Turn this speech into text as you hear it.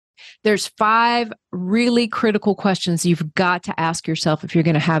There's 5 really critical questions you've got to ask yourself if you're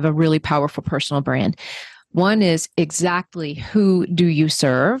going to have a really powerful personal brand. 1 is exactly who do you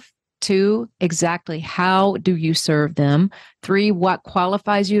serve? 2, exactly how do you serve them? 3, what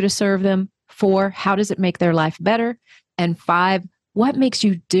qualifies you to serve them? 4, how does it make their life better? And 5, what makes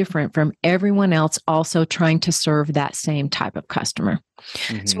you different from everyone else also trying to serve that same type of customer?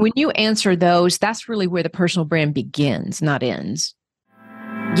 Mm-hmm. So when you answer those, that's really where the personal brand begins, not ends.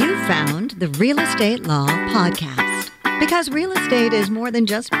 You found the Real Estate Law Podcast, because real estate is more than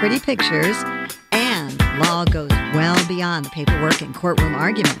just pretty pictures, and law goes well beyond the paperwork and courtroom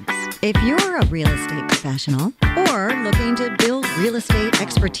arguments. If you're a real estate professional or looking to build real estate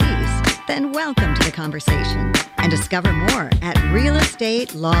expertise, then welcome to the conversation and discover more at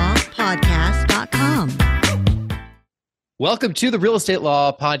realestatelawpodcast.com. Welcome to the Real Estate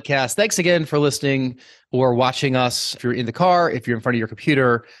Law Podcast. Thanks again for listening or watching us. If you're in the car, if you're in front of your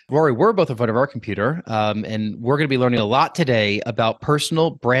computer. Rory, we're both in front of our computer, and we're going to be learning a lot today about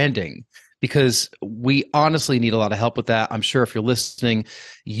personal branding, because we honestly need a lot of help with that. I'm sure if you're listening,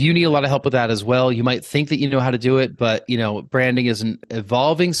 you need a lot of help with that as well. You might think that you know how to do it, but branding is an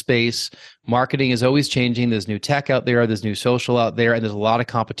evolving space. Marketing is always changing. There's new tech out there, there's new social out there, and there's a lot of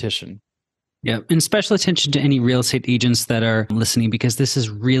competition. Yeah, and special attention to any real estate agents that are listening, because this is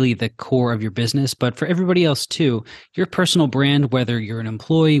really the core of your business. But for everybody else too, your personal brand, whether you're an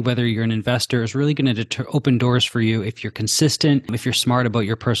employee, whether you're an investor, is really going to open doors for you if you're consistent, if you're smart about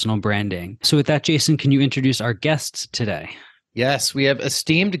your personal branding. So with that, Jason, can you introduce our guests today? Yes, we have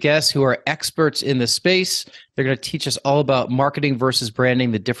esteemed guests who are experts in this space. They're going to teach us all about marketing versus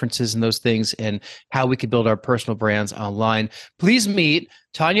branding, the differences in those things, and how we can build our personal brands online. Please meet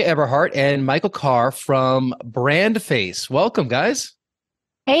Tonya Eberhart and Michael Carr from BrandFace. Welcome, guys.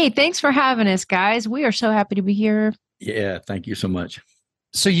 Hey, thanks for having us, guys. We are so happy to be here. Yeah, thank you so much.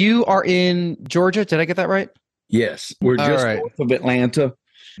 So you are in Georgia. Did I get that right? Yes. We're just north of Atlanta,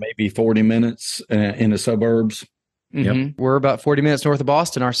 maybe 40 minutes in the suburbs. Mm-hmm. Yep. We're about 40 minutes north of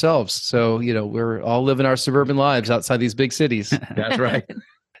Boston ourselves. So, we're all living our suburban lives outside these big cities. That's right.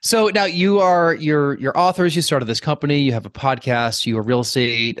 So now you're authors. You started this company. You have a podcast. You are real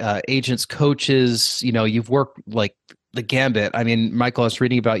estate agents, coaches. You've worked like the gambit. I mean, Michael, I was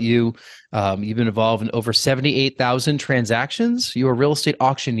reading about you. You've been involved in over 78,000 transactions. You're a real estate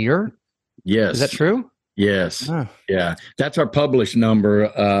auctioneer. Yes. Is that true? Yes. Oh. Yeah. That's our published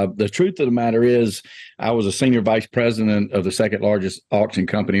number. The truth of the matter is, I was a senior vice president of the second largest auction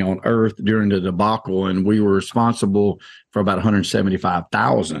company on earth during the debacle, and we were responsible for about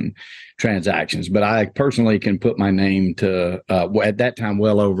 175,000 transactions. But I personally can put my name to, at that time,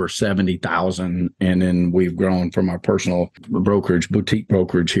 well over 70,000. And then we've grown from our personal brokerage, boutique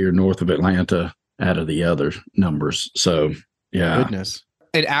brokerage here north of Atlanta out of the other numbers. So, yeah. Goodness.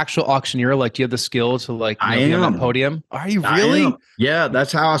 An actual auctioneer, like, do you have the skill to be on that podium? Are you really? I am. Yeah,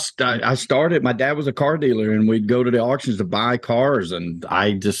 that's how I started. My dad was a car dealer, and we'd go to the auctions to buy cars. And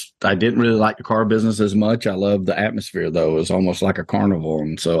I didn't really like the car business as much. I loved the atmosphere, though. It was almost like a carnival.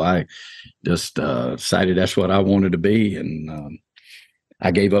 And so I just decided that's what I wanted to be. And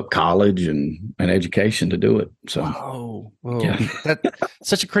I gave up college and education to do it. So, whoa. Yeah. That's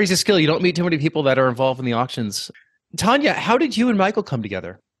such a crazy skill. You don't meet too many people that are involved in the auctions. Tonya, how did you and Michael come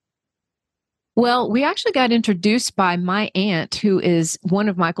together? Well, we actually got introduced by my aunt, who is one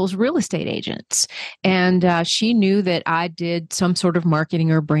of Michael's real estate agents. And she knew that I did some sort of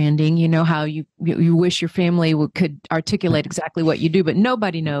marketing or branding. You know how you wish your family could articulate exactly what you do, but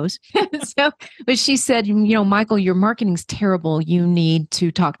nobody knows. But she said, Michael, your marketing's terrible. You need to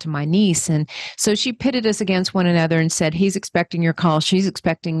talk to my niece. And so she pitted us against one another and said, he's expecting your call. She's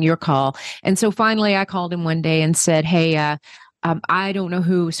expecting your call. And so finally I called him one day and said, hey, I don't know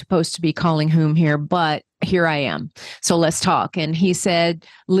who's supposed to be calling whom here, but here I am. So let's talk. And he said,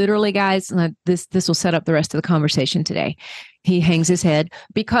 literally, guys, this will set up the rest of the conversation today. He hangs his head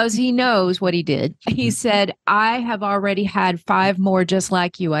because he knows what he did. He said, I have already had 5 more just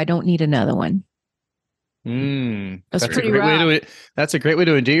like you. I don't need another one. That's pretty rough. That's a great way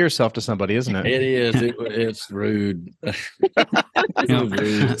to endear yourself to somebody, isn't it? It is. It's rude. He said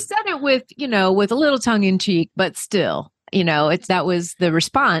it with a little tongue in cheek, but still. That was the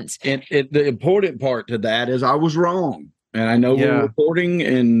response. And the important part to that is I was wrong. And I know we're reporting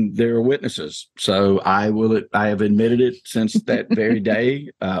and there are witnesses. So I have admitted it since that very day.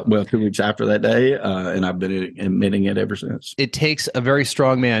 2 weeks after that day. And I've been admitting it ever since. It takes a very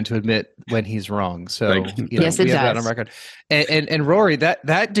strong man to admit when he's wrong. So yes, it we have does. that on record. And Rory,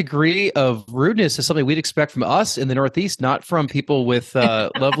 that degree of rudeness is something we'd expect from us in the Northeast, not from people with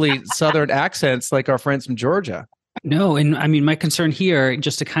lovely Southern accents like our friends from Georgia. No, and I mean, my concern here,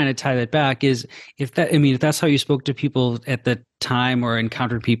 just to kind of tie that back, is if that's how you spoke to people at the time or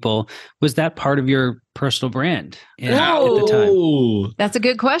encountered people, was that part of your personal brand at the time? Oh, That's a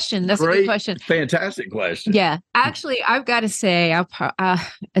good question. That's a good question. Fantastic question. Yeah. Actually, I've got to say,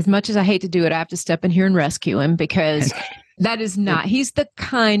 as much as I hate to do it, I have to step in here and rescue him because that is not, he's the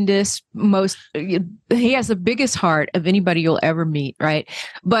kindest, he has the biggest heart of anybody you'll ever meet. Right.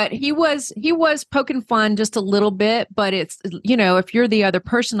 But he was poking fun just a little bit, but it's, if you're the other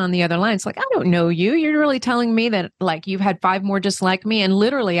person on the other line, it's like, I don't know you. You're really telling me that like you've had 5 more just like me. And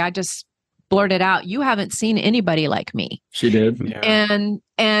literally I just blurted out, you haven't seen anybody like me. She did. Yeah.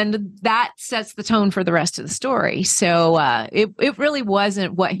 And that sets the tone for the rest of the story. So it really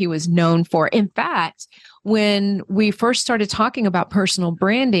wasn't what he was known for. In fact, when we first started talking about personal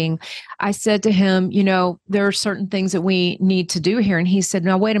branding, I said to him, there are certain things that we need to do here. And he said,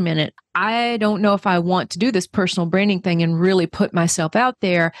 now, wait a minute. I don't know if I want to do this personal branding thing and really put myself out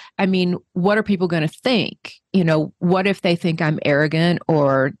there. I mean, what are people going to think? What if they think I'm arrogant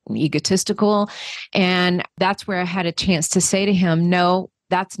or egotistical? And that's where I had a chance to say to him, no,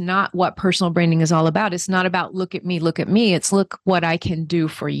 that's not what personal branding is all about. It's not about look at me. It's look what I can do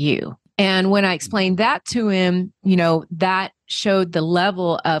for you. And when I explained that to him, that showed the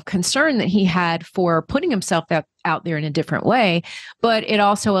level of concern that he had for putting himself out there in a different way. But it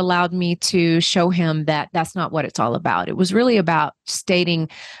also allowed me to show him that that's not what it's all about. It was really about stating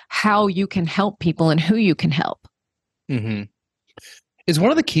how you can help people and who you can help. Mm-hmm. Is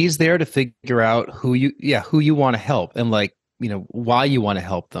one of the keys there to figure out who you want to help and why you want to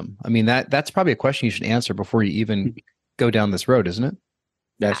help them? I mean, that's probably a question you should answer before you even go down this road, isn't it?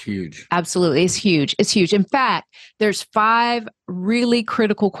 That's huge. Absolutely. It's huge. It's huge. In fact, there's 5 really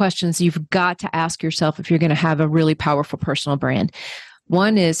critical questions you've got to ask yourself if you're going to have a really powerful personal brand.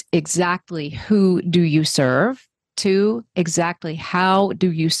 1 is exactly who do you serve? 2, exactly how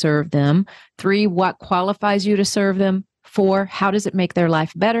do you serve them? 3, what qualifies you to serve them? 4, how does it make their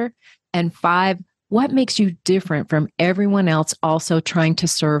life better? And 5, what makes you different from everyone else also trying to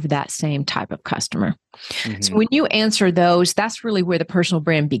serve that same type of customer? Mm-hmm. So when you answer those, that's really where the personal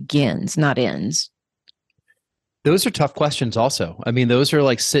brand begins, not ends. Those are tough questions also. I mean, those are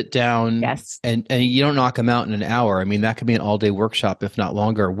like sit down yes. and you don't knock them out in an hour. I mean, that could be an all-day workshop, if not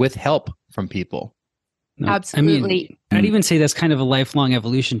longer, with help from people. No, absolutely. I'd even say that's kind of a lifelong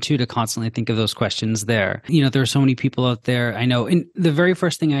evolution too, to constantly think of those questions there. There are so many people out there. I know. And the very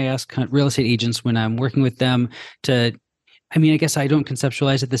first thing I ask real estate agents when I'm working with them I guess I don't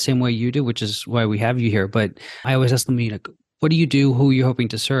conceptualize it the same way you do, which is why we have you here. But I always ask them, what do you do? Who are you hoping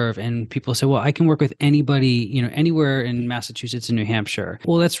to serve? And people say, well, I can work with anybody, anywhere in Massachusetts and New Hampshire.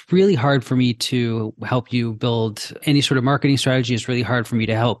 Well, that's really hard for me to help you build any sort of marketing strategy. It's really hard for me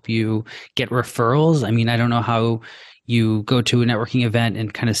to help you get referrals. I mean, I don't know how you go to a networking event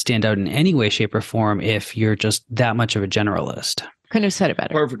and kind of stand out in any way, shape, or form if you're just that much of a generalist. Couldn't have said it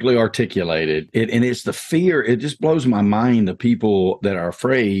better. Perfectly articulated. And it's the fear. It just blows my mind, the people that are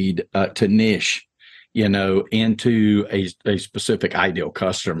afraid to niche, into a specific ideal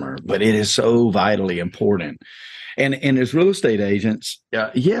customer. But it is so vitally important. And as real estate agents,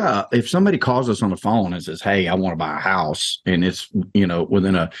 if somebody calls us on the phone and says, hey, I want to buy a house, and it's,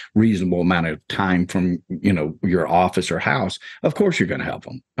 within a reasonable amount of time from, your office or house, of course you're going to help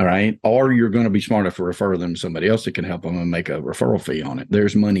them. All right. Or you're going to be smart enough to refer them to somebody else that can help them and make a referral fee on it.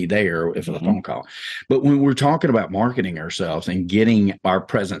 There's money there if it's a phone call. But when we're talking about marketing ourselves and getting our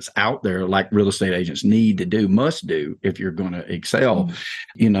presence out there, like real estate agents must do, if you're going to excel,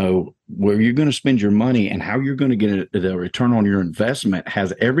 where you're going to spend your money and how you're going to get the return on your investment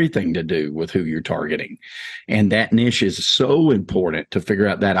has everything to do with who you're targeting. And that niche is so important to figure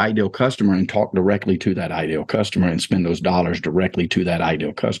out that ideal customer and talk directly to that ideal customer and spend those dollars directly to that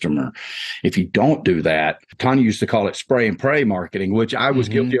ideal customer. If you don't do that, Tonya used to call it spray and pray marketing, which I was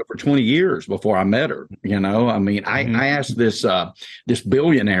guilty of for 20 years before I met her. I asked this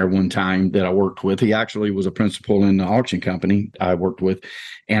billionaire one time that I worked with. He actually was a principal in the auction company I worked with.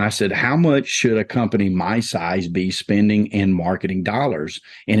 And I said, how much should a company my size be spending in marketing dollars?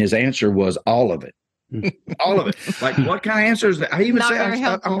 And his answer was all of it. All of it. Like, what kind of answer is that? I even say,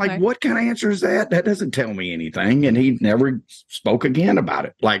 I'm like, what kind of answer is that? That doesn't tell me anything. And he never spoke again about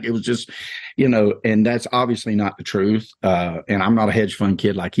it. Like, it was just, and that's obviously not the truth. And I'm not a hedge fund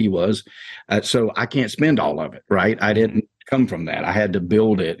kid like he was. So I can't spend all of it, right? I didn't come from that. I had to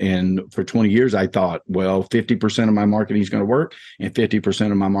build it. And for 20 years, I thought, well, 50% of my marketing is going to work and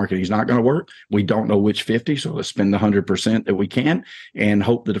 50% of my marketing is not going to work. We don't know which 50. So let's spend the 100% that we can and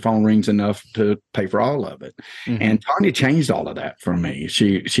hope that the phone rings enough to pay for all of it. Mm-hmm. And Tonya changed all of that for me.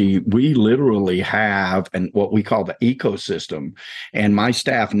 We literally have what we call the ecosystem. And my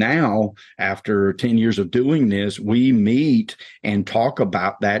staff now, after 10 years of doing this, we meet and talk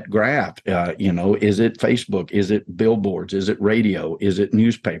about that graph. Is it Facebook? Is it billboards? Is it radio? Is it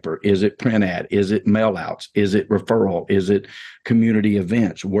newspaper? Is it print ad? Is it mail outs? Is it referral? Is it community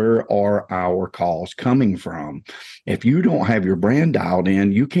events? Where are our calls coming from? If you don't have your brand dialed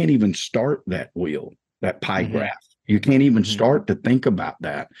in, you can't even start that wheel, that pie graph. You can't even start to think about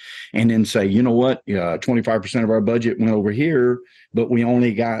that. And then say, you know what, 25% of our budget went over here, but we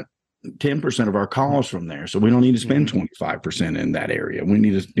only got 10% of our calls from there. So we don't need to spend 25% in that area. We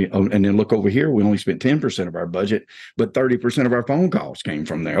need to, and then look over here, we only spent 10% of our budget, but 30% of our phone calls came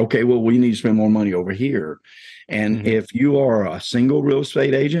from there. Okay, well, we need to spend more money over here. And if you are a single real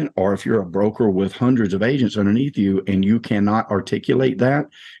estate agent, or if you're a broker with hundreds of agents underneath you and you cannot articulate that,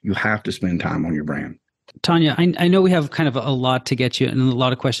 you have to spend time on your brand. Tonya, I know we have kind of a lot to get you and a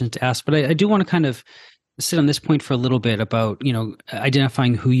lot of questions to ask, but I do want to kind of sit on this point for a little bit about,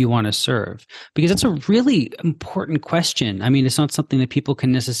 identifying who you want to serve, because that's a really important question. I mean, it's not something that people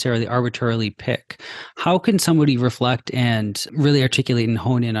can necessarily arbitrarily pick. How can somebody reflect and really articulate and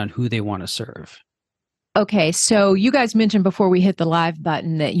hone in on who they want to serve? Okay, so you guys mentioned before we hit the live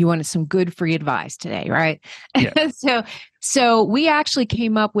button that you wanted some good free advice today, right? Yeah. So we actually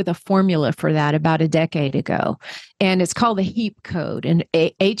came up with a formula for that about a decade ago, and it's called the HEAP code, and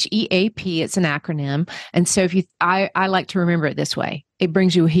HEAP. It's an acronym, and so I like to remember it this way: it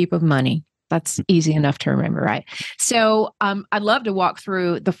brings you a heap of money. That's easy enough to remember, right? So I'd love to walk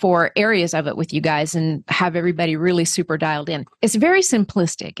through the 4 areas of it with you guys and have everybody really super dialed in. It's very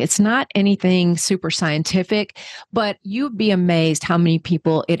simplistic. It's not anything super scientific, but you'd be amazed how many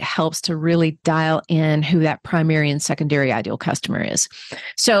people it helps to really dial in who that primary and secondary ideal customer is.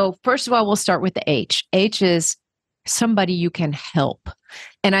 So first of all, we'll start with the H. H is somebody you can help.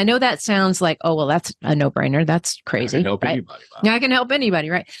 And I know that sounds like, oh, well, that's a no-brainer. That's crazy. I can help anybody. Wow. I can help anybody,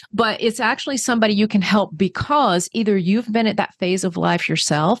 right? But it's actually somebody you can help because either you've been at that phase of life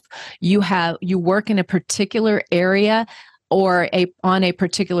yourself, you work in a particular area or on a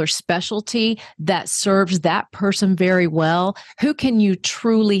particular specialty that serves that person very well. Who can you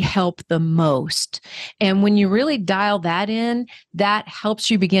truly help the most? And when you really dial that in, that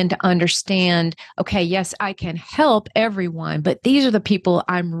helps you begin to understand, okay, yes, I can help everyone, but these are the people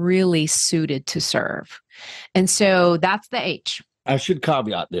I'm really suited to serve. And so that's the H. I should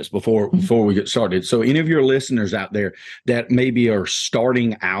caveat this before we get started. So any of your listeners out there that maybe are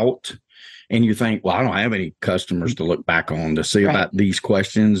starting out and you think, well, I don't have any customers to look back on to see about these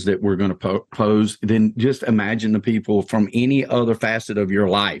questions that we're going to pose, then just imagine the people from any other facet of your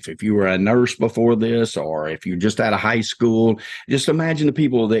life. If you were a nurse before this, or if you just out of high school, just imagine the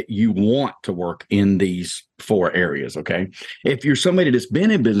people that you want to work in these 4 areas, okay? If you're somebody that's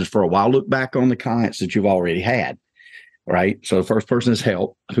been in business for a while, look back on the clients that you've already had. Right. So the first person is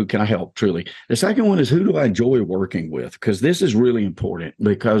help. Who can I help truly? The second one is who do I enjoy working with? Because this is really important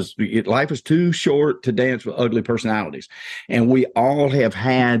because life is too short to dance with ugly personalities. And we all have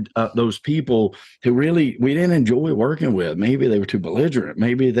had those people who really we didn't enjoy working with. Maybe they were too belligerent.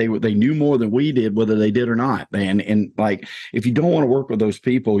 Maybe they knew more than we did, whether they did or not. And like, if you don't want to work with those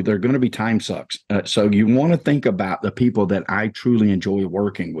people, they're going to be time sucks. So you want to think about the people that I truly enjoy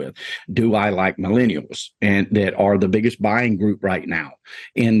working with. Do I like millennials and that are the biggest buying group right now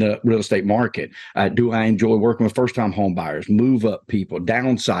in the real estate market? Do I enjoy working with first-time home buyers, move up people,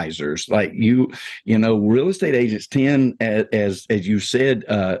 downsizers? Like real estate agents tend, as you said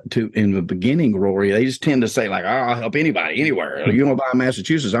in the beginning, Rory, they just tend to say like, oh, I'll help anybody anywhere. You don't buy in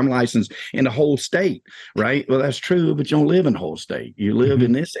Massachusetts, I'm licensed in the whole state, right? Well, that's true, but you don't live in the whole state. You live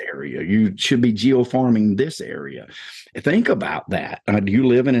in this area. You should be geo-farming this area. Think about that. Do you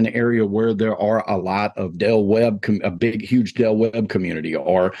live in an area where there are a lot of Del Webb, a big, huge Del Webb community,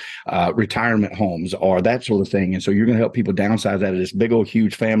 or retirement homes, or that sort of thing? And so you're going to help people downsize out of this big old,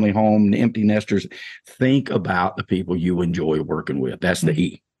 huge family home, empty nesters. Think about the people you enjoy working with. That's the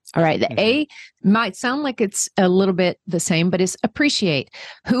E. All right. The A might sound like it's a little bit the same, but it's appreciate.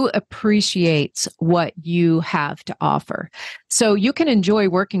 Who appreciates what you have to offer? So you can enjoy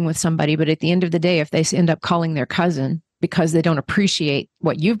working with somebody, but at the end of the day, if they end up calling their cousin, because they don't appreciate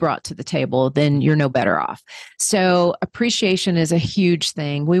what you've brought to the table, then you're no better off. So appreciation is a huge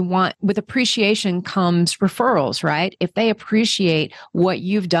thing. With appreciation comes referrals, right? If they appreciate what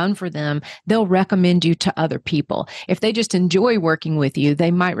you've done for them, they'll recommend you to other people. If they just enjoy working with you,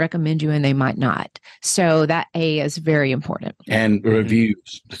 they might recommend you and they might not. So that A is very important. And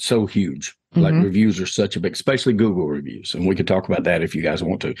reviews, so huge. Like reviews are such a big, especially Google reviews. And we could talk about that if you guys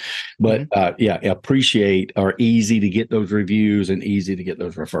want to. But appreciate are easy to get those reviews and easy to get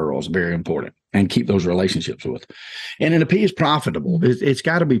those referrals. Very important. And keep those relationships with. And then the P is profitable. It's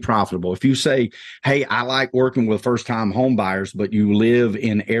got to be profitable. If you say, hey, I like working with first-time home buyers, but you live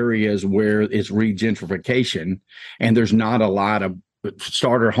in areas where it's regentrification and there's not a lot of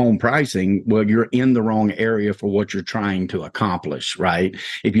starter home pricing, well, you're in the wrong area for what you're trying to accomplish, right?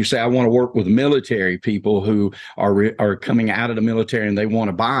 If you say, I want to work with military people who are coming out of the military and they want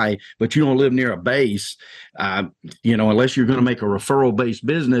to buy, but you don't live near a base, unless you're going to make a referral-based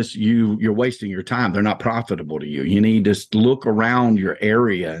business, you're wasting your time. They're not profitable to you. You need to look around your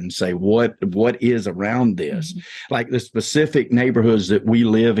area and say, what is around this? Like the specific neighborhoods that we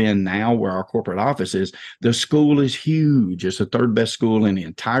live in now, where our corporate office is, the school is huge. It's the third best school in the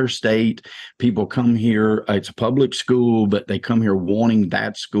entire state. People come here. It's a public school, but they come here wanting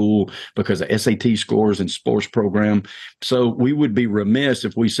that school because of SAT scores and sports program. So we would be remiss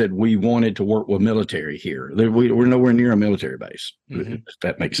if we said we wanted to work with military here. We're nowhere near a military base. If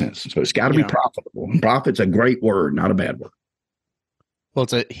that makes sense. So it's got to be profitable. And profit's a great word, not a bad word. Well,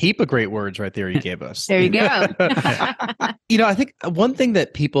 it's a heap of great words right there you gave us. There you go. I think one thing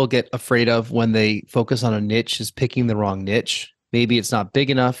that people get afraid of when they focus on a niche is picking the wrong niche. Maybe it's not big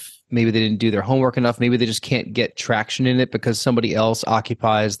enough. Maybe they didn't do their homework enough. Maybe they just can't get traction in it because somebody else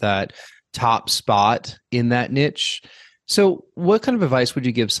occupies that top spot in that niche. So what kind of advice would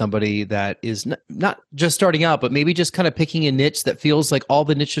you give somebody that is not just starting out, but maybe just kind of picking a niche that feels like all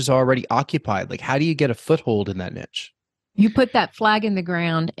the niches are already occupied? Like, how do you get a foothold in that niche? You put that flag in the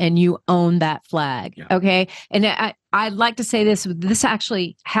ground and you own that flag. Yeah. Okay. And I'd like to say this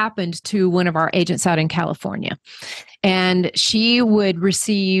actually happened to one of our agents out in California. And she would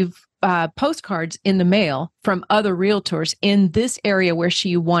receive postcards in the mail from other realtors in this area where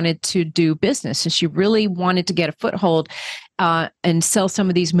she wanted to do business. And she really wanted to get a foothold and sell some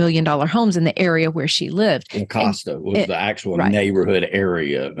of these $1 million homes in the area where she lived. And Costa was the actual neighborhood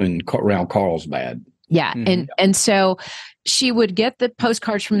area around Carlsbad. Yeah. And so she would get the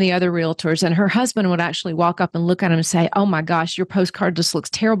postcards from the other realtors, and her husband would actually walk up and look at him and say, oh my gosh, your postcard just looks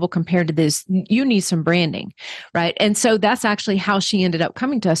terrible compared to this. You need some branding. Right. And so that's actually how she ended up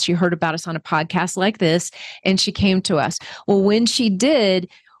coming to us. She heard about us on a podcast like this, and she came to us. Well, when she did,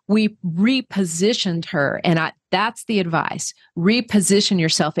 we repositioned her. And that's the advice. Reposition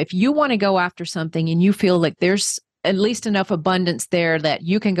yourself. If you want to go after something and you feel like there's at least enough abundance there that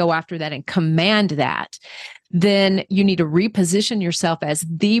you can go after that and command that, then you need to reposition yourself as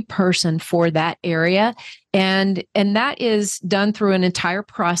the person for that area. And that is done through an entire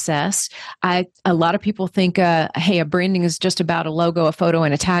process. A lot of people think, hey, a branding is just about a logo, a photo,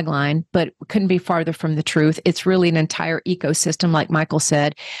 and a tagline, but it couldn't be farther from the truth. It's really an entire ecosystem, like Michael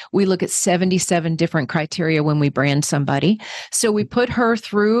said. We look at 77 different criteria when we brand somebody. So we put her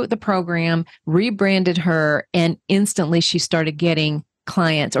through the program, rebranded her, and instantly she started getting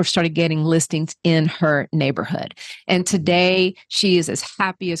clients or started getting listings in her neighborhood. And today she is as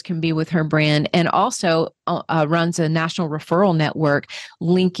happy as can be with her brand, and also runs a national referral network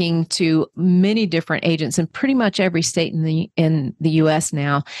linking to many different agents in pretty much every state in the US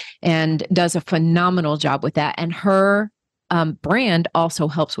now, and does a phenomenal job with that. And her brand also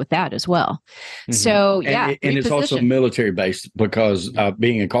helps with that as well. So, yeah. And it's also military based because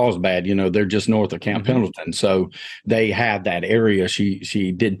being in Carlsbad, they're just north of Camp Pendleton. So they have that area.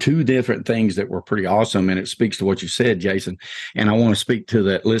 She did two different things that were pretty awesome. And it speaks to what you said, Jason. And I want to speak to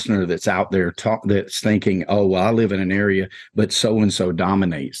that listener that's out there that's thinking, oh, well, I live in an area, but so-and-so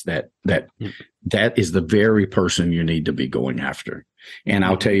dominates that is the very person you need to be going after. And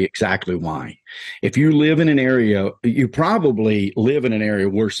I'll tell you exactly why. If you live in an area, you probably live in an area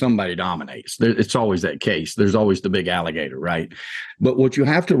where somebody dominates. It's always that case. There's always the big alligator, right? But what you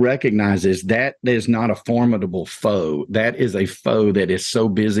have to recognize is that is not a formidable foe. That is a foe that is so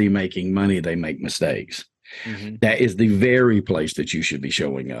busy making money, they make mistakes. That is the very place that you should be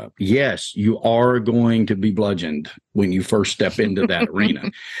showing up. Yes, you are going to be bludgeoned when you first step into that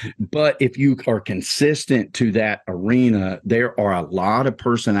arena. But if you are consistent to that arena, there are a lot of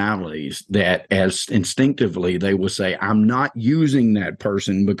personalities that as instinctively they will say, I'm not using that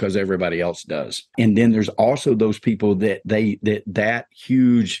person because everybody else does. And then there's also those people that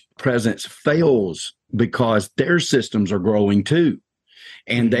huge presence fails because their systems are growing too.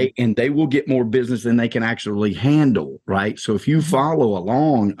 And they will get more business than they can actually handle, right? So if you follow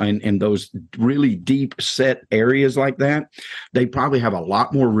along in those really deep set areas like that, they probably have a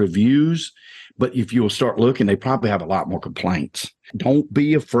lot more reviews. But if you'll start looking, they probably have a lot more complaints. Don't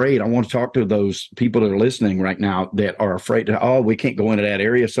be afraid. I want to talk to those people that are listening right now that are afraid to, oh, we can't go into that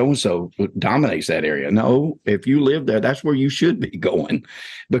area. So-and-so dominates that area. No, if you live there, that's where you should be going,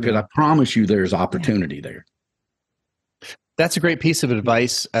 because I promise you there's opportunity there. That's a great piece of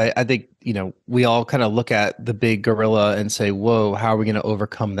advice. I think, we all kind of look at the big gorilla and say, whoa, how are we going to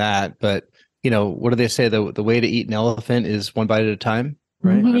overcome that? But, what do they say? The way to eat an elephant is one bite at a time,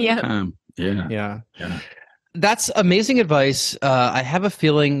 right? Yeah. That's amazing advice. I have a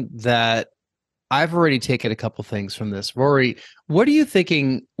feeling that I've already taken a couple things from this. Rory, what are you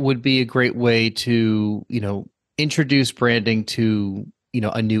thinking would be a great way to, introduce branding to,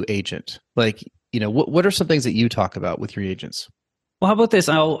 a new agent? Like, what are some things that you talk about with your agents? Well, how about this?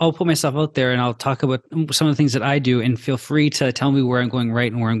 I'll put myself out there and I'll talk about some of the things that I do, and feel free to tell me where I'm going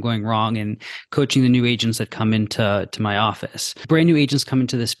right and where I'm going wrong in coaching the new agents that come into my office. Brand new agents come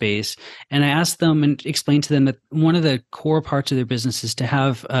into the space, and I ask them and explain to them that one of the core parts of their business is to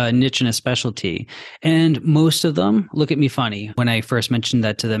have a niche and a specialty. And most of them look at me funny when I first mentioned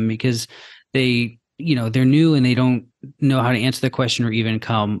that to them, because they're new and they don't know how to answer the question or even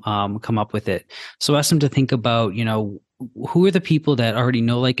come up with it. So I ask them to think about, who are the people that already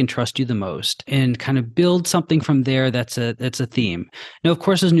know, like, and trust you the most, and kind of build something from there that's a theme. Now, of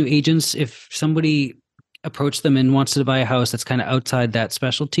course, as new agents, if somebody approach them and wants to buy a house that's kind of outside that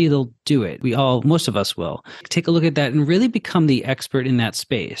specialty, they'll do it. Most of us will. Take a look at that and really become the expert in that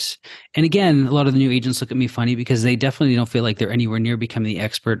space. And again, a lot of the new agents look at me funny because they definitely don't feel like they're anywhere near becoming the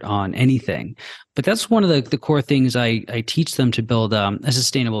expert on anything. But that's one of the core things I teach them to build a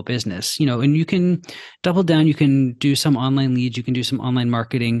sustainable business. And you can double down, you can do some online leads, you can do some online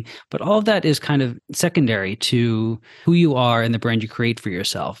marketing, but all of that is kind of secondary to who you are and the brand you create for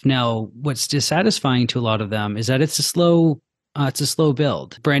yourself. Now, what's dissatisfying to a lot of them is that it's a slow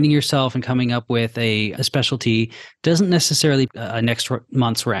build. Branding yourself and coming up with a specialty doesn't necessarily next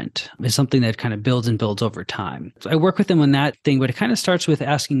month's rent. It's something that kind of builds and builds over time. So I work with them on that thing, but it kind of starts with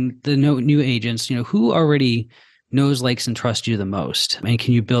asking the new agents, who already knows, likes, and trusts you the most, and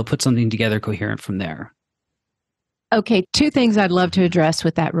can you put something together coherent from there? Okay, two things I'd love to address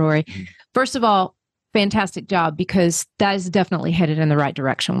with that, Rory. First of all, fantastic job, because that is definitely headed in the right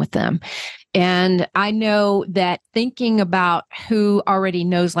direction with them. And I know that thinking about who already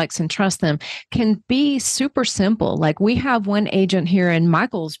knows, likes, and trusts them can be super simple. Like, we have one agent here in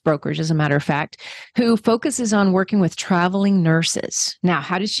Michael's brokerage, as a matter of fact, who focuses on working with traveling nurses. Now,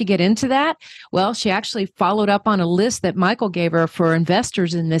 how did she get into that? Well, she actually followed up on a list that Michael gave her for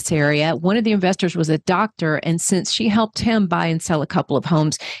investors in this area. One of the investors was a doctor, and since she helped him buy and sell a couple of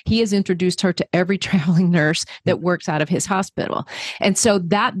homes, he has introduced her to every traveling nurse that works out of his hospital. And so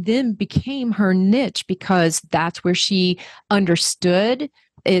that then became her niche, because that's where she understood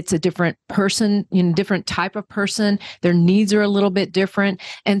it's a different person, different type of person. Their needs are a little bit different.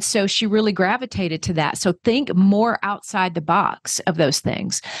 And so she really gravitated to that. So think more outside the box of those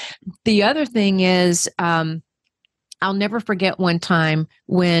things. The other thing is, I'll never forget one time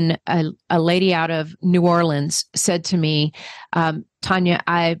when a lady out of New Orleans said to me, Tonya,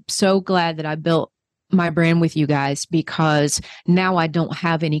 I'm so glad that I built my brand with you guys, because now I don't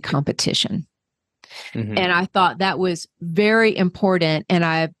have any competition. Mm-hmm. And I thought that was very important. And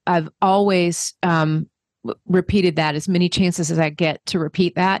I've always repeated that as many chances as I get to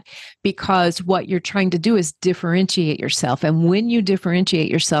repeat that, because what you're trying to do is differentiate yourself. And when you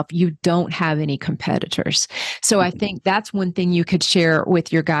differentiate yourself, you don't have any competitors. So I think that's one thing you could share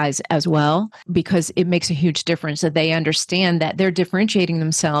with your guys as well, because it makes a huge difference that they understand that they're differentiating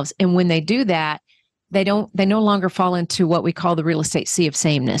themselves. And when they do that, they no longer fall into what we call the real estate sea of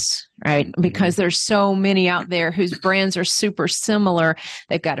sameness, right? Because there's so many out there whose brands are super similar.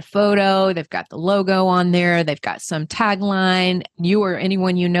 They've got a photo, they've got the logo on there, they've got some tagline, you or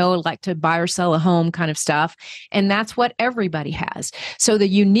anyone you know like to buy or sell a home kind of stuff. And that's what everybody has. So the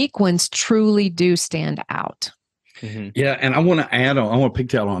unique ones truly do stand out. Mm-hmm. Yeah, and I want to add on, I want to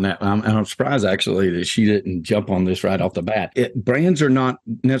pigtail on that. And I'm surprised actually that she didn't jump on this right off the bat. Brands are not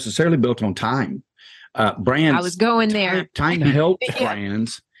necessarily built on time. Brands, I was going there. Time helps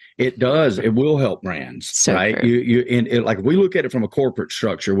brands It does. It will help brands, So right? true. Like we look at it from a corporate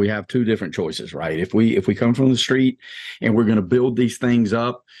structure, we have two different choices, right? If we come from the street and we're going to build these things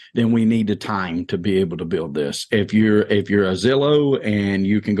up, then we need the time to be able to build this. If you're a Zillow and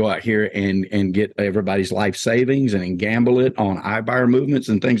you can go out here and get everybody's life savings and then gamble it on iBuyer movements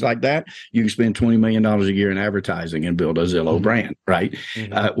and things like that, you can spend $20 million a year in advertising and build a Zillow brand, right?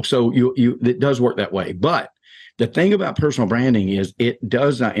 So it does work that way, but the thing about personal branding is it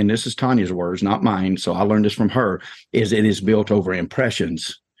does not, and this is Tonya's words, not mine, so I learned this from her, is it is built over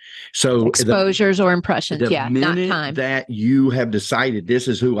impressions. So exposures or impressions, not time. That you have decided this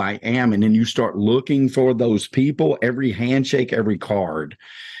is who I am, and then you start looking for those people, every handshake, every card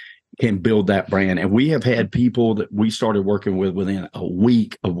can build that brand. And we have had people that we started working with within a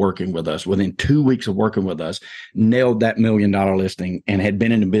week of working with us, within 2 weeks of working with us, nailed that $1 million listing and had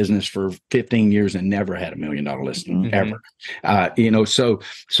been in the business for 15 years and never had $1 million listing ever.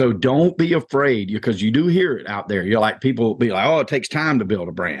 So don't be afraid, because you do hear it out there. You're like, people be like, oh, it takes time to build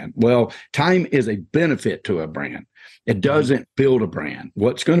a brand. Well, time is a benefit to a brand. It doesn't build a brand.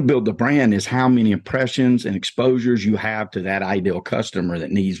 What's going to build the brand is how many impressions and exposures you have to that ideal customer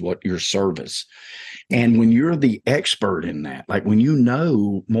that needs your service. And when you're the expert in that, like when you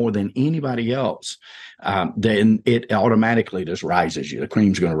know more than anybody else, then it automatically just rises you. The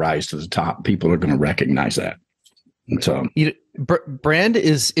cream's going to rise to the top. People are going to recognize that. And so, brand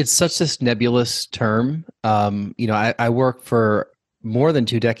it's such this nebulous term. I work for more than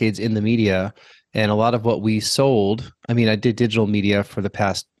 2 decades in the media. And a lot of what we sold, I did digital media for the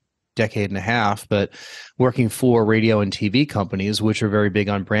past decade and a half, but working for radio and TV companies, which are very big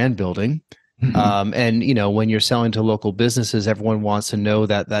on brand building. And, when you're selling to local businesses, everyone wants to know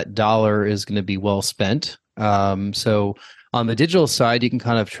that that dollar is going to be well spent. So on the digital side, you can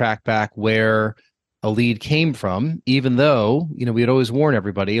kind of track back where a lead came from, even though, we'd always warn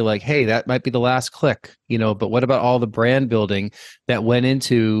everybody like, hey, that might be the last click, but what about all the brand building that went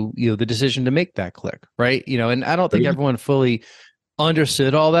into, the decision to make that click, right? And I don't think everyone fully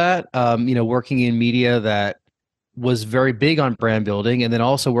understood all that, working in media that was very big on brand building and then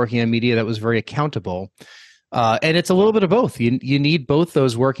also working in media that was very accountable. And it's a little bit of both. You need both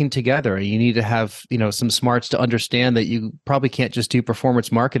those working together. You need to have, some smarts to understand that you probably can't just do performance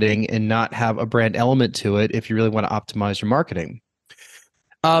marketing and not have a brand element to it if you really want to optimize your marketing.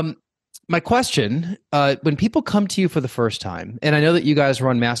 My question, when people come to you for the first time, and I know that you guys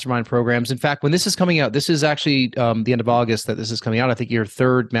run mastermind programs. In fact, when this is coming out, this is actually the end of August that this is coming out. I think your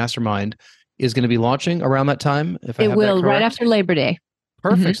third mastermind is going to be launching around that time. It will, right after Labor Day.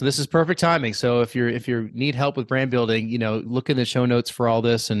 Perfect. So this is perfect timing. So if you need help with brand building, look in the show notes for all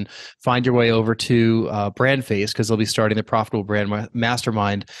this and find your way over to BrandFace, because they'll be starting the Profitable Brand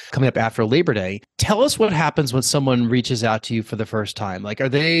Mastermind coming up after Labor Day. Tell us what happens when someone reaches out to you for the first time. Like, do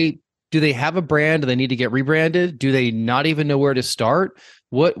they have a brand? Do they need to get rebranded? Do they not even know where to start?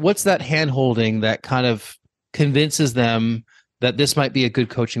 What's that hand-holding that kind of convinces them that this might be a good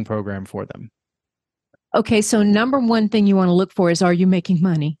coaching program for them? Okay, so number one thing you want to look for is, are you making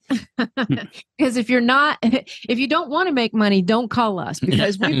money? Because if you don't want to make money, don't call us,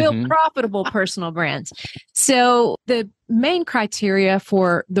 because we build profitable personal brands. So the main criteria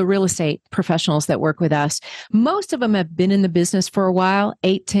for the real estate professionals that work with us, most of them have been in the business for a while,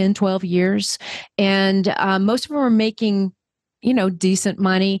 8, 10, 12 years. And most of them are making decent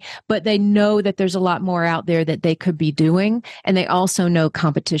money, but they know that there's a lot more out there that they could be doing. And they also know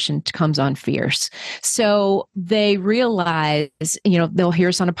competition comes on fierce. So they realize, they'll hear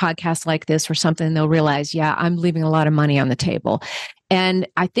us on a podcast like this or something, and they'll realize, yeah, I'm leaving a lot of money on the table. And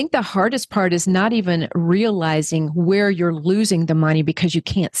I think the hardest part is not even realizing where you're losing the money, because you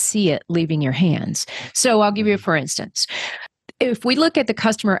can't see it leaving your hands. So I'll give you, for instance, if we look at the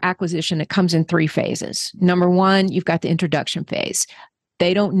customer acquisition, it comes in 3 phases. Number 1, you've got the introduction phase.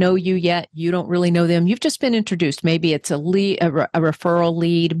 They don't know you yet. You don't really know them. You've just been introduced. Maybe it's a lead, a referral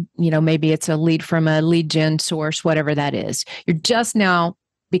lead. Maybe it's a lead from a lead gen source, whatever that is. You're just now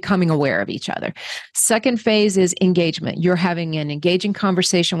becoming aware of each other. Second phase is engagement. You're having an engaging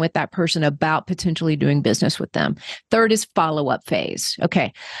conversation with that person about potentially doing business with them. Third is follow-up phase.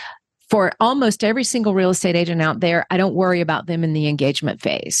 Okay. For almost every single real estate agent out there, I don't worry about them in the engagement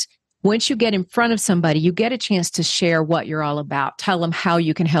phase. Once you get in front of somebody, you get a chance to share what you're all about. Tell them how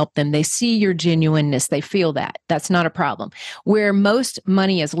you can help them. They see your genuineness. They feel that. That's not a problem. Where most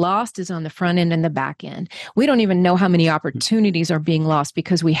money is lost is on the front end and the back end. We don't even know how many opportunities are being lost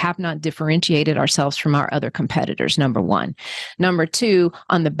because we have not differentiated ourselves from our other competitors, number 1. Number 2,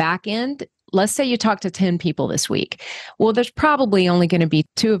 on the back end, let's say you talk to 10 people this week. Well, there's probably only going to be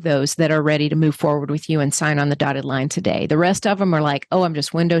 2 of those that are ready to move forward with you and sign on the dotted line today. The rest of them are like, oh, I'm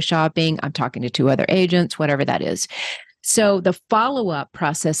just window shopping. I'm talking to 2 other agents, whatever that is. So the follow-up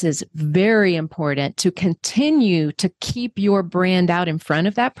process is very important to continue to keep your brand out in front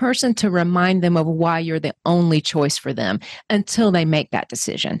of that person to remind them of why you're the only choice for them until they make that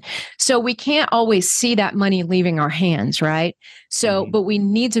decision. So we can't always see that money leaving our hands, right? So, but we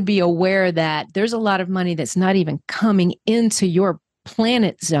need to be aware that there's a lot of money that's not even coming into your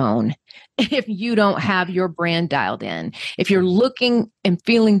planet zone if you don't have your brand dialed in. If you're looking and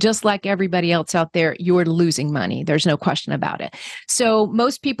feeling just like everybody else out there, you're losing money. There's no question about it. So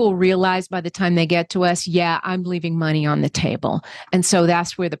most people realize by the time they get to us, yeah, I'm leaving money on the table. And so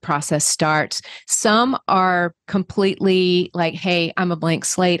that's where the process starts. Some are completely like, hey, I'm a blank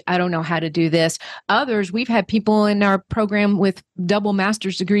slate. I don't know how to do this. Others, we've had people in our program with double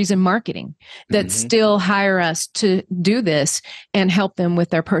master's degrees in marketing that still hire us to do this and help them with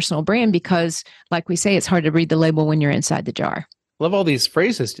their personal brand because, like we say, it's hard to read the label when you're inside the jar. Love all these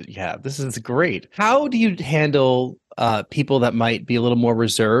phrases that you have. This is great. How do you handle people that might be a little more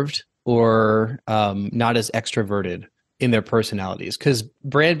reserved or not as extroverted in their personalities? Because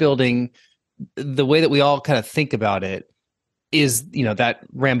brand building, the way that we all kind of think about it is, that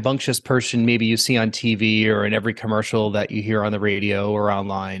rambunctious person maybe you see on TV or in every commercial that you hear on the radio or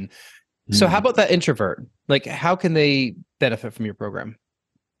online. So how about that introvert? Like, how can they benefit from your program?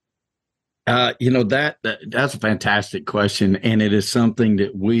 That's a fantastic question. And it is something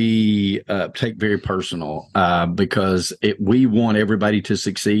that we take very personal because we want everybody to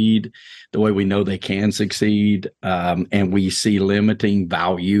succeed the way we know they can succeed. And we see limiting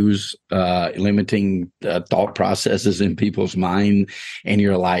values, limiting thought processes in people's mind. And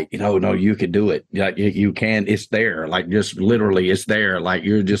you're like, no, you can do it. You can. It's there. Like, just literally it's there. Like,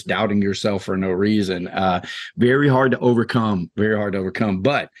 you're just doubting yourself for no reason. Very hard to overcome.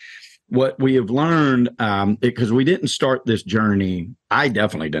 But what we have learned, because we didn't start this journey, I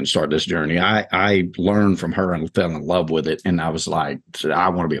definitely didn't start this journey. I learned from her and fell in love with it. And I was like, I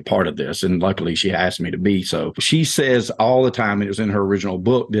want to be a part of this. And luckily she asked me to be. So she says all the time, and it was in her original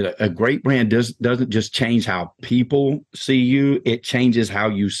book, that a great brand doesn't just change how people see you, it changes how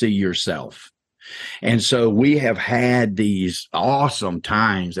you see yourself. And so we have had these awesome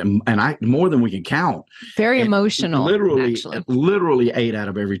times, and I more than we can count. Very emotional. Literally 8 out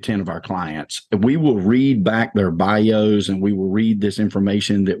of every 10 of our clients, we will read back their bios, and we will read this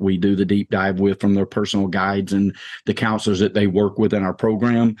information that we do the deep dive with from their personal guides and the counselors that they work with in our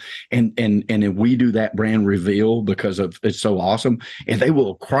program. And then we do that brand reveal because it's so awesome. And they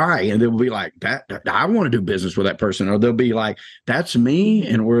will cry, and they'll be like, "That I want to do business with that person," or they'll be like, "That's me."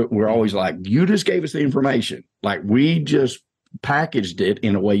 And we're always like, "You just gave us the information." Like, we just packaged it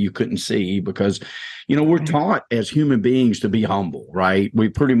in a way you couldn't see because, we're taught as human beings to be humble, right? We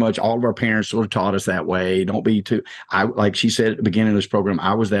pretty much, all of our parents sort of taught us that way. Don't be too, like she said at the beginning of this program,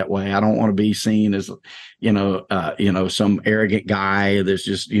 I was that way. I don't want to be seen as, some arrogant guy that's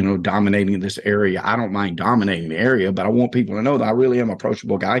just, dominating this area. I don't mind dominating the area, but I want people to know that I really am an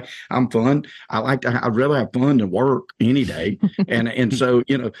approachable guy. I'm fun. I'd rather have fun than work any day. And so,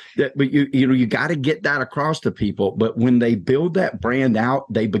 but you got to get that across to people. But when they build that brand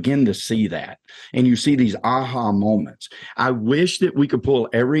out, they begin to see that. And you see these aha moments. I wish that we could pull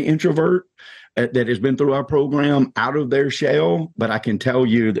every introvert that has been through our program out of their shell, but I can tell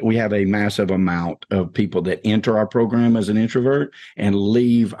you that we have a massive amount of people that enter our program as an introvert and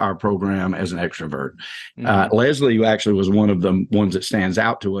leave our program as an extrovert. Leslie, who actually was one of the ones that stands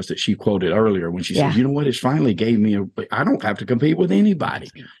out to us that she quoted earlier when she said, "You know what? It's finally gave me I don't have to compete with anybody."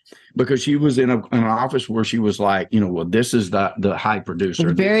 Because she was in an office where she was like, well, this is the high producer.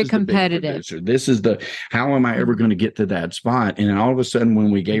 It's very competitive. This is how am I ever going to get to that spot? And then all of a sudden,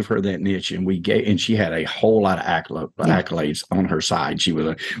 when we gave her that niche and she had a whole lot of accolades on her side. She was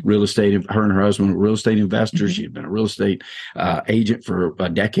a real estate, her and her husband were real estate investors. She'd been a real estate agent for a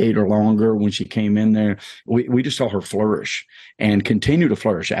decade or longer when she came in there. We just saw her flourish and continue to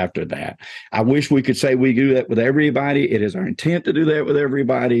flourish after that. I wish we could say we do that with everybody. It is our intent to do that with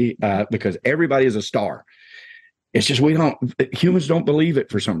everybody. Because everybody is a star. It's just humans don't believe it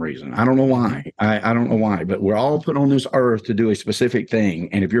for some reason. I don't know why. I don't know why, but we're all put on this earth to do a specific thing.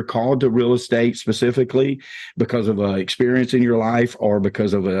 And if you're called to real estate specifically because of an experience in your life or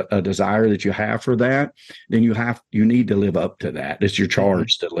because of a desire that you have for that, then you need to live up to that. It's your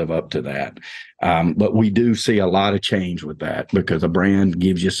charge to live up to that. But we do see a lot of change with that because a brand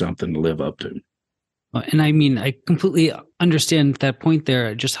gives you something to live up to. And I mean, I completely understand that point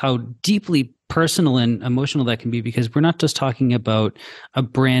there, just how deeply personal and emotional that can be, because we're not just talking about a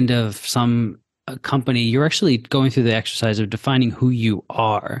brand of some company. You're actually going through the exercise of defining who you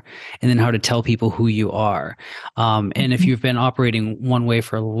are and then how to tell people who you are. And if you've been operating one way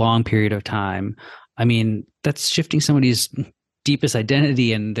for a long period of time, I mean, that's shifting somebody's deepest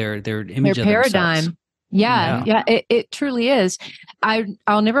identity and their image Their of paradigm. themselves. Yeah, it truly is.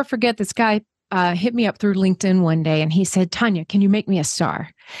 I'll never forget this guy hit me up through LinkedIn one day and he said, Tonya, can you make me a star?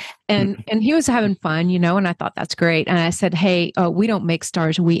 And he was having fun, and I thought that's great. And I said, hey, we don't make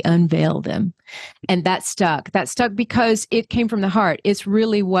stars, we unveil them. And that stuck because it came from the heart. It's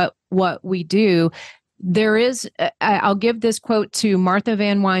really what we do. There is, I'll give this quote to Martha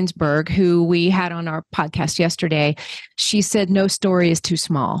Van Weinsberg, who we had on our podcast yesterday. She said, no story is too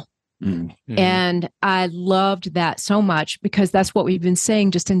small. Mm-hmm. And I loved that so much because that's what we've been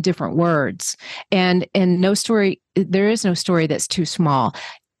saying, just in different words. And no story, there is no story that's too small.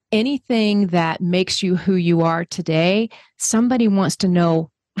 Anything that makes you who you are today, somebody wants to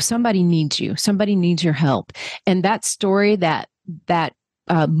know, somebody needs you, somebody needs your help. And that story that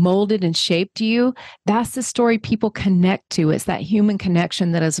molded and shaped you, that's the story people connect to. It's that human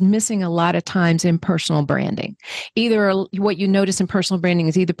connection that is missing a lot of times in personal branding. Either what you notice in personal branding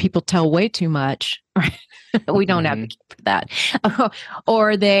is either people tell way too much, right? We don't advocate for that,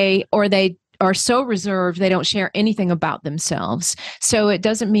 or they are so reserved they don't share anything about themselves. So it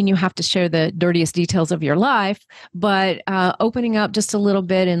doesn't mean you have to share the dirtiest details of your life, but opening up just a little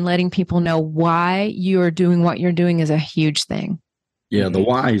bit and letting people know why you're doing what you're doing is a huge thing. Yeah, the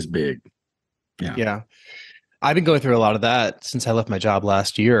why is big. Yeah. I've been going through a lot of that since I left my job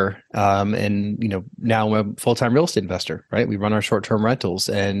last year. And, now I'm a full-time real estate investor, right? We run our short-term rentals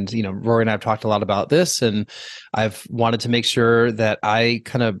and, Rory and I have talked a lot about this, and I've wanted to make sure that I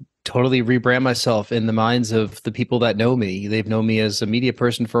kind of totally rebrand myself in the minds of the people that know me. They've known me as a media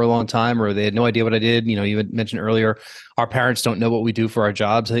person for a long time, or they had no idea what I did. You had mentioned earlier, our parents don't know what we do for our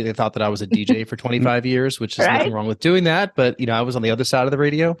jobs. I think they thought that I was a DJ for 25 years, which is nothing wrong with doing that. But, I was on the other side of the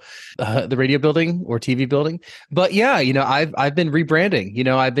radio building or TV building. But yeah, I've been rebranding.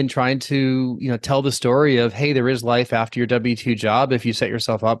 I've been trying to, tell the story of, hey, there is life after your W-2 job if you set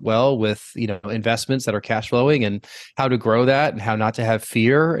yourself up well with, investments that are cash flowing, and how to grow that and how not to have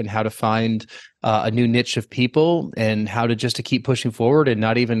fear and how to find a new niche of people and how to just to keep pushing forward and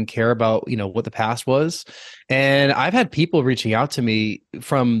not even care about, what the past was. And I've had people reaching out to me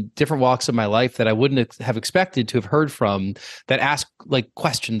from different walks of my life that I wouldn't have expected to have heard from, that ask like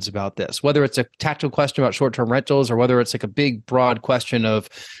questions about this, whether it's a tactical question about short-term rentals or whether it's like a big, broad question of,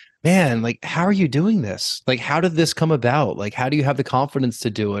 man, like, how are you doing this? Like, how did this come about? Like, how do you have the confidence to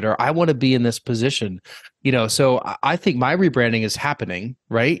do it? Or I want to be in this position, so I think my rebranding is happening,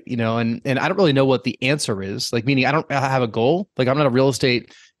 right? And I don't really know what the answer is, like, meaning I don't have a goal. Like, I'm not a real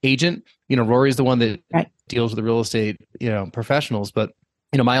estate agent. Rory's the one that deals with the real estate, professionals. But,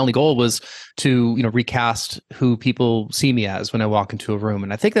 my only goal was to, recast who people see me as when I walk into a room.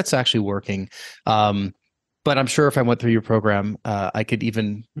 And I think that's actually working. But I'm sure if I went through your program, I could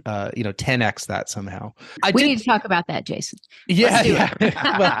even, 10x that somehow. We need to talk about that, Jason. Yeah.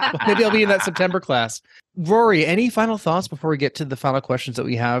 Well, maybe I'll be in that September class. Rory, any final thoughts before we get to the final questions that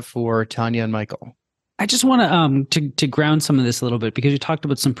we have for Tonya and Michael? I just want to ground some of this a little bit, because you talked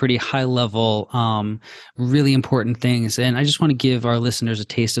about some pretty high level, really important things. And I just want to give our listeners a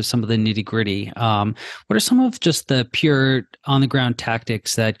taste of some of the nitty gritty. What are some of just the pure on the ground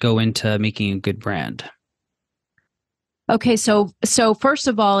tactics that go into making a good brand? Okay, so first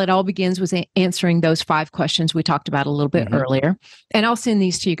of all, it all begins with answering those 5 questions we talked about a little bit earlier. And I'll send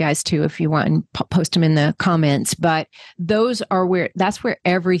these to you guys too if you want, and post them in the comments. But that's where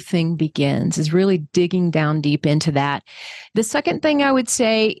everything begins, is really digging down deep into that. The second thing I would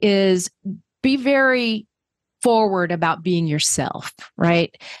say is be very forward about being yourself,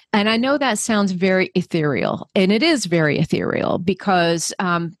 right? And I know that sounds very ethereal, and it is very ethereal because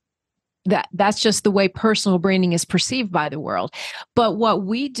that's just the way personal branding is perceived by the world. But what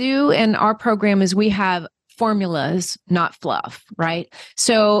we do in our program is we have formulas, not fluff, right?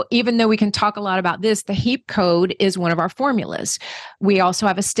 So even though we can talk a lot about this, the HEAP code is one of our formulas. We also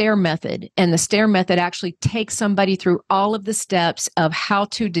have a STAIR method, and the STAIR method actually takes somebody through all of the steps of how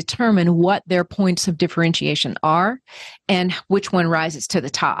to determine what their points of differentiation are and which one rises to the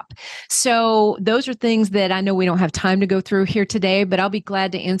top. So those are things that I know we don't have time to go through here today, but I'll be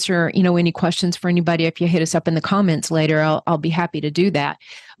glad to answer, any questions for anybody. If you hit us up in the comments later, I'll be happy to do that.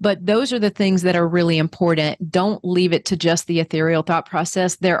 But those are the things that are really important. Don't leave it to just the ethereal thought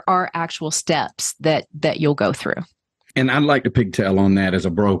process. There are actual steps that you'll go through. And I'd like to pigtail on that as a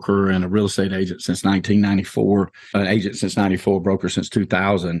broker and a real estate agent since 1994, an agent since 94, broker since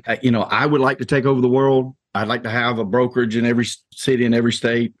 2000. I would like to take over the world. I'd like to have a brokerage in every city in every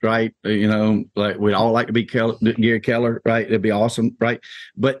state, right? Like we'd all like to be Gary Keller, right? It'd be awesome, right?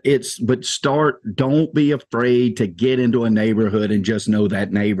 But don't be afraid to get into a neighborhood and just know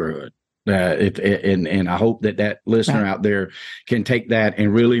that neighborhood. And I hope that listener out there can take that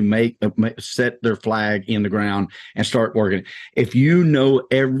and really set their flag in the ground and start working. If you know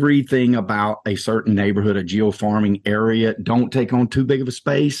everything about a certain neighborhood, a geofarming area, don't take on too big of a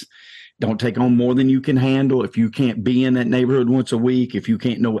space. Don't take on more than you can handle. If you can't be in that neighborhood once a week, if you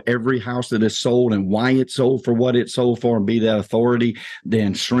can't know every house that is sold and why it's sold for what it's sold for and be that authority,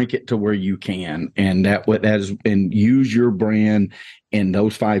 then shrink it to where you can. And and use your brand in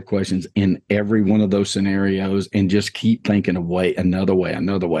those 5 questions in every one of those scenarios, and just keep thinking of another way that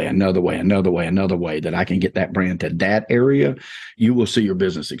I can get that brand to that area. You will see your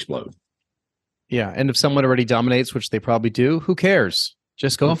business explode. Yeah. And if someone already dominates, which they probably do, who cares?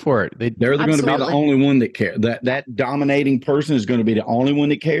 Just go for it. They're going to be the only one that cares. That dominating person is going to be the only one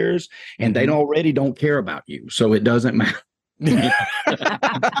that cares, and they already don't care about you, so it doesn't matter. You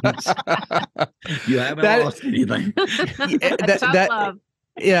haven't lost anything. Love.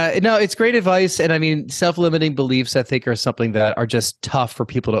 Yeah, no, it's great advice. And I mean, self-limiting beliefs, I think, are something that are just tough for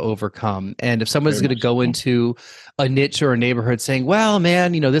people to overcome. And if someone's going to go into a niche or a neighborhood saying, well,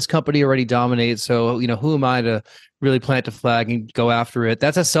 man, this company already dominates, so, who am I to really plant a flag and go after it?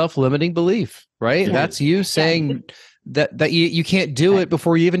 That's a self-limiting belief, right? Yeah. That's you saying that you can't do it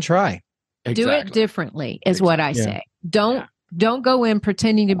before you even try. Exactly. Do it differently is what I say. Don't go in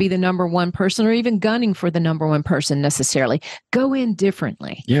pretending to be the number one person or even gunning for the number one person necessarily. Go in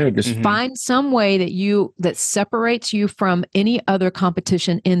differently. Yeah, just find some way that separates you from any other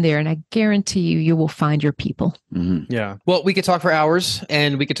competition in there. And I guarantee you will find your people. Mm-hmm. Yeah. Well, we could talk for hours,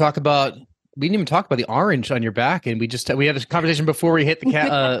 and we could talk about. We didn't even talk about the orange on your back, and we had a conversation before we hit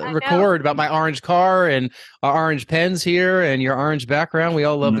the record about my orange car and our orange pens here and your orange background. We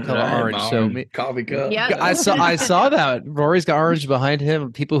all love the color orange. So coffee cup. Yeah. I saw that Rory's got orange behind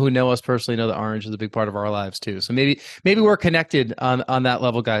him. People who know us personally know that orange is a big part of our lives too. So maybe we're connected on that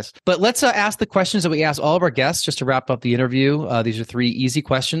level, guys. But let's ask the questions that we ask all of our guests just to wrap up the interview. These are 3 easy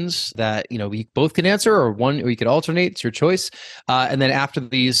questions that we both can answer, or you could alternate. It's your choice. And then after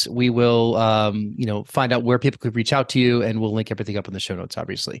these, we will. Find out where people could reach out to you, and we'll link everything up in the show notes,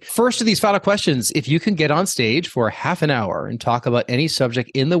 obviously. First of these final questions: if you can get on stage for half an hour and talk about any subject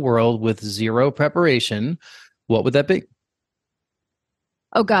in the world with 0 preparation, what would that be?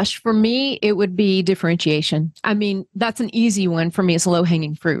 Oh gosh, for me, it would be differentiation. I mean, that's an easy one for me. It's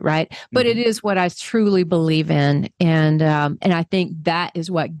low-hanging fruit, right? But it is what I truly believe in. And I think that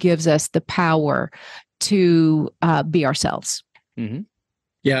is what gives us the power to be ourselves. Mm-hmm.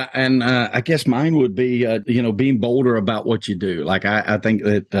 Yeah, and I guess mine would be, being bolder about what you do. Like I think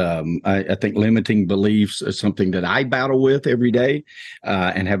that I think limiting beliefs is something that I battle with every day,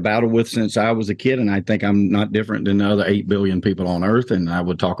 and have battled with since I was a kid. And I think I'm not different than the other 8 billion people on Earth. And I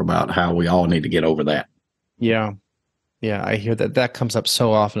would talk about how we all need to get over that. Yeah. Yeah, I hear that comes up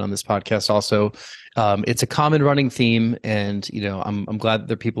so often on this podcast. Also, it's a common running theme, and I'm glad that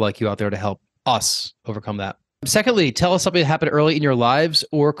there are people like you out there to help us overcome that. Secondly, tell us something that happened early in your lives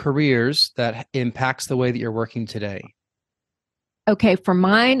or careers that impacts the way that you're working today. Okay, for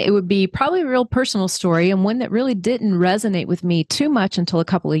mine, it would be probably a real personal story, and one that really didn't resonate with me too much until a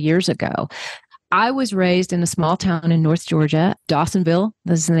couple of years ago. I was raised in a small town in North Georgia, Dawsonville.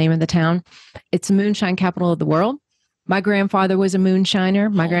 This is the name of the town. It's the moonshine capital of the world. My grandfather was a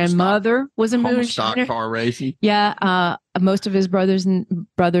moonshiner. My grandmother was a moonshiner. Stock car racing. Yeah, most of his brothers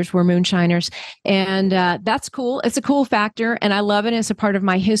were moonshiners, and that's cool. It's a cool factor, and I love it. It's a part of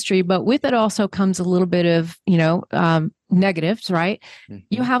my history, but with it also comes a little bit of negatives, right? Mm-hmm.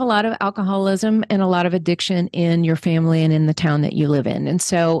 You have a lot of alcoholism and a lot of addiction in your family and in the town that you live in. And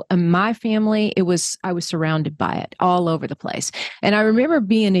so in my family, I was surrounded by it all over the place. And I remember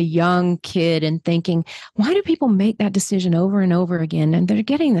being a young kid and thinking, why do people make that decision over and over again? And they're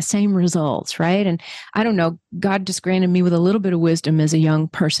getting the same results, right? And I don't know, God just granted me with a little bit of wisdom as a young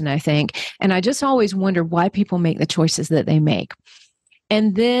person, I think. And I just always wondered why people make the choices that they make.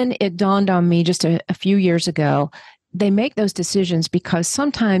 And then it dawned on me just a few years ago, they make those decisions because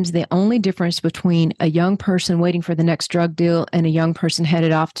sometimes the only difference between a young person waiting for the next drug deal and a young person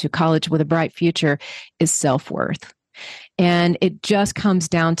headed off to college with a bright future is self-worth. And it just comes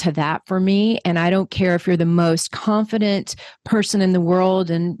down to that for me. And I don't care if you're the most confident person in the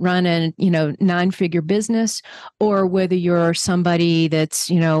world and run a, 9-figure business, or whether you're somebody that's,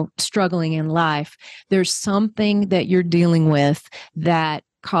 struggling in life. There's something that you're dealing with that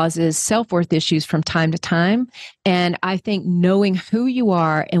causes self-worth issues from time to time. And I think knowing who you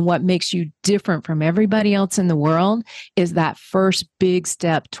are and what makes you different from everybody else in the world is that first big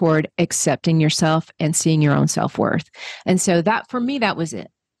step toward accepting yourself and seeing your own self-worth. And so that, for me, that was it.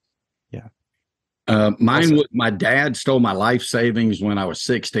 Yeah. My dad stole my life savings when I was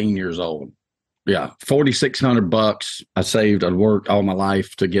 16 years old. Yeah, $4,600. I saved. I'd worked all my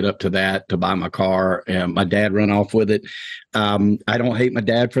life to get up to that, to buy my car, and my dad ran off with it. I don't hate my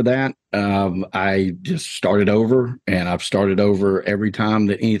dad for that. I just started over, and I've started over every time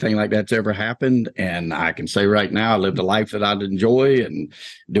that anything like that's ever happened. And I can say right now, I lived a life that I'd enjoy and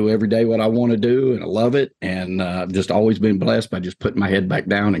do every day what I want to do, and I love it. And just always been blessed by just putting my head back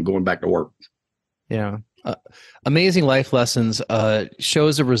down and going back to work. Yeah. Amazing life lessons,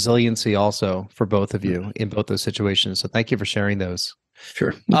 shows of resiliency also for both of you in both those situations. So thank you for sharing those.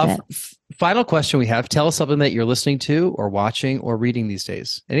 Sure. Final question we have. Tell us something that you're listening to or watching or reading these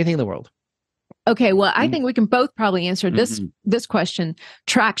days. Anything in the world. Okay. Well, I think we can both probably answer this question.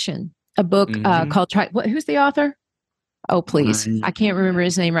 Traction, a book called who's the author? Oh, please. I can't remember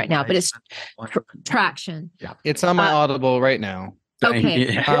his name right now, but it's Traction. Yeah. It's on my Audible right now.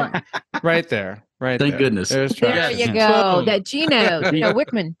 Okay. Right there. Right. Thank goodness. There you go. That Gino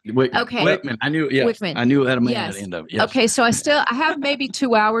Wickman. Okay. Wickman. I knew. Yes. Wickman. I knew that a man at the end of it. Yes. Okay. So I have maybe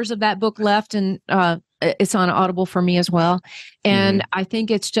 2 hours of that book left, and it's on Audible for me as well. And I think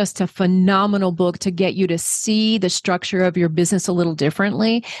it's just a phenomenal book to get you to see the structure of your business a little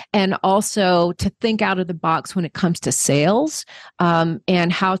differently, and also to think out of the box when it comes to sales,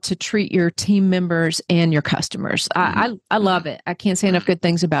 and how to treat your team members and your customers. I love it. I can't say enough good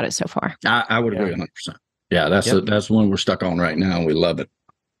things about it so far. I would agree 100%. Yeah, that's one we're stuck on right now, and we love it.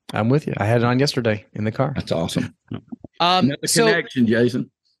 I'm with you. I had it on yesterday in the car. That's awesome. Another connection,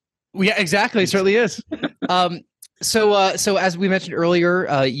 Jason. Yeah, exactly. It certainly is. So as we mentioned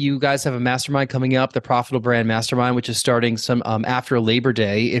earlier, you guys have a mastermind coming up, the Profitable Brand Mastermind, which is starting some after Labor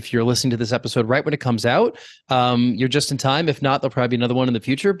Day. If you're listening to this episode right when it comes out, you're just in time. If not, there'll probably be another one in the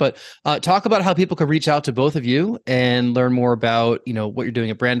future. But talk about how people can reach out to both of you and learn more about what you're doing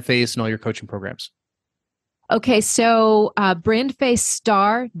at BrandFace and all your coaching programs. Okay, so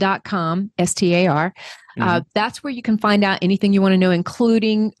brandfacestar.com, STAR. That's where you can find out anything you want to know,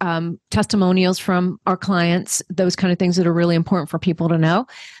 including testimonials from our clients, those kind of things that are really important for people to know.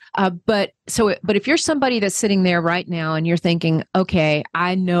 But if you're somebody that's sitting there right now and you're thinking, okay,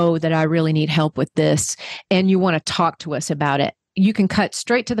 I know that I really need help with this, and you want to talk to us about it, you can cut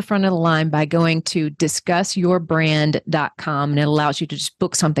straight to the front of the line by going to discussyourbrand.com, and it allows you to just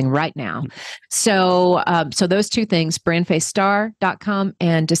book something right now. So those two things, brandfacestar.com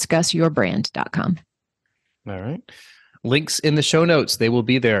and discussyourbrand.com. All right. Links in the show notes. They will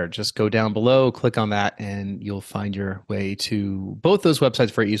be there. Just go down below, click on that, and you'll find your way to both those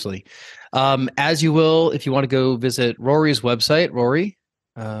websites very easily. As you will, if you want to go visit Rory's website. Rory,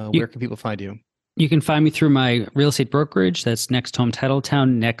 where can people find you? You can find me through my real estate brokerage. That's Next Home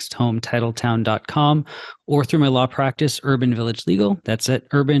Titletown, nexthometitletown.com, or through my law practice, Urban Village Legal. That's at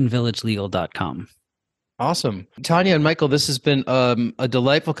urbanvillagelegal.com. Awesome. Tonya and Michael, this has been a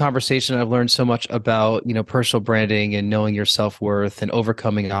delightful conversation. I've learned so much about, personal branding and knowing your self-worth and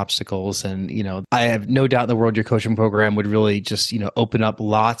overcoming obstacles. And, I have no doubt in the world your coaching program would really just, open up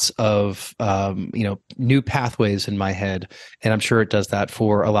lots of, new pathways in my head. And I'm sure it does that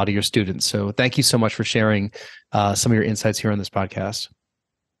for a lot of your students. So thank you so much for sharing some of your insights here on this podcast.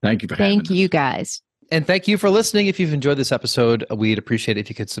 Thank you for having us. Thank you, guys. And thank you for listening. If you've enjoyed this episode, we'd appreciate it if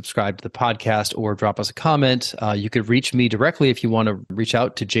you could subscribe to the podcast or drop us a comment. You could reach me directly if you want to reach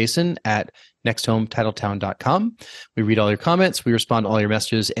out to Jason at nexthometitletown.com. We read all your comments, we respond to all your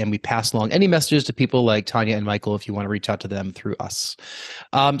messages, and we pass along any messages to people like Tonya and Michael if you want to reach out to them through us.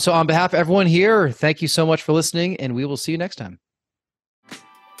 So on behalf of everyone here, thank you so much for listening, and we will see you next time.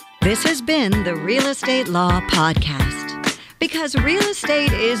 This has been the Real Estate Law Podcast. Because real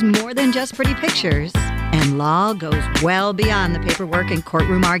estate is more than just pretty pictures, and law goes well beyond the paperwork and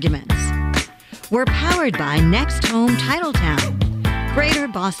courtroom arguments. We're powered by Next Home Titletown, Greater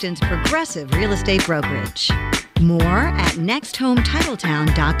Boston's progressive real estate brokerage. More at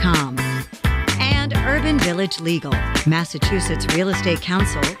nexthometitletown.com. And Urban Village Legal, Massachusetts Real Estate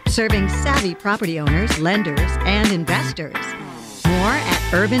Council, serving savvy property owners, lenders, and investors. More at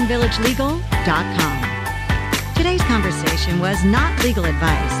urbanvillagelegal.com. Today's conversation was not legal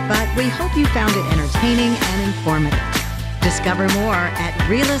advice, but we hope you found it entertaining and informative. Discover more at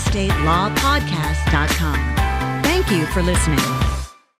realestatelawpodcast.com. Thank you for listening.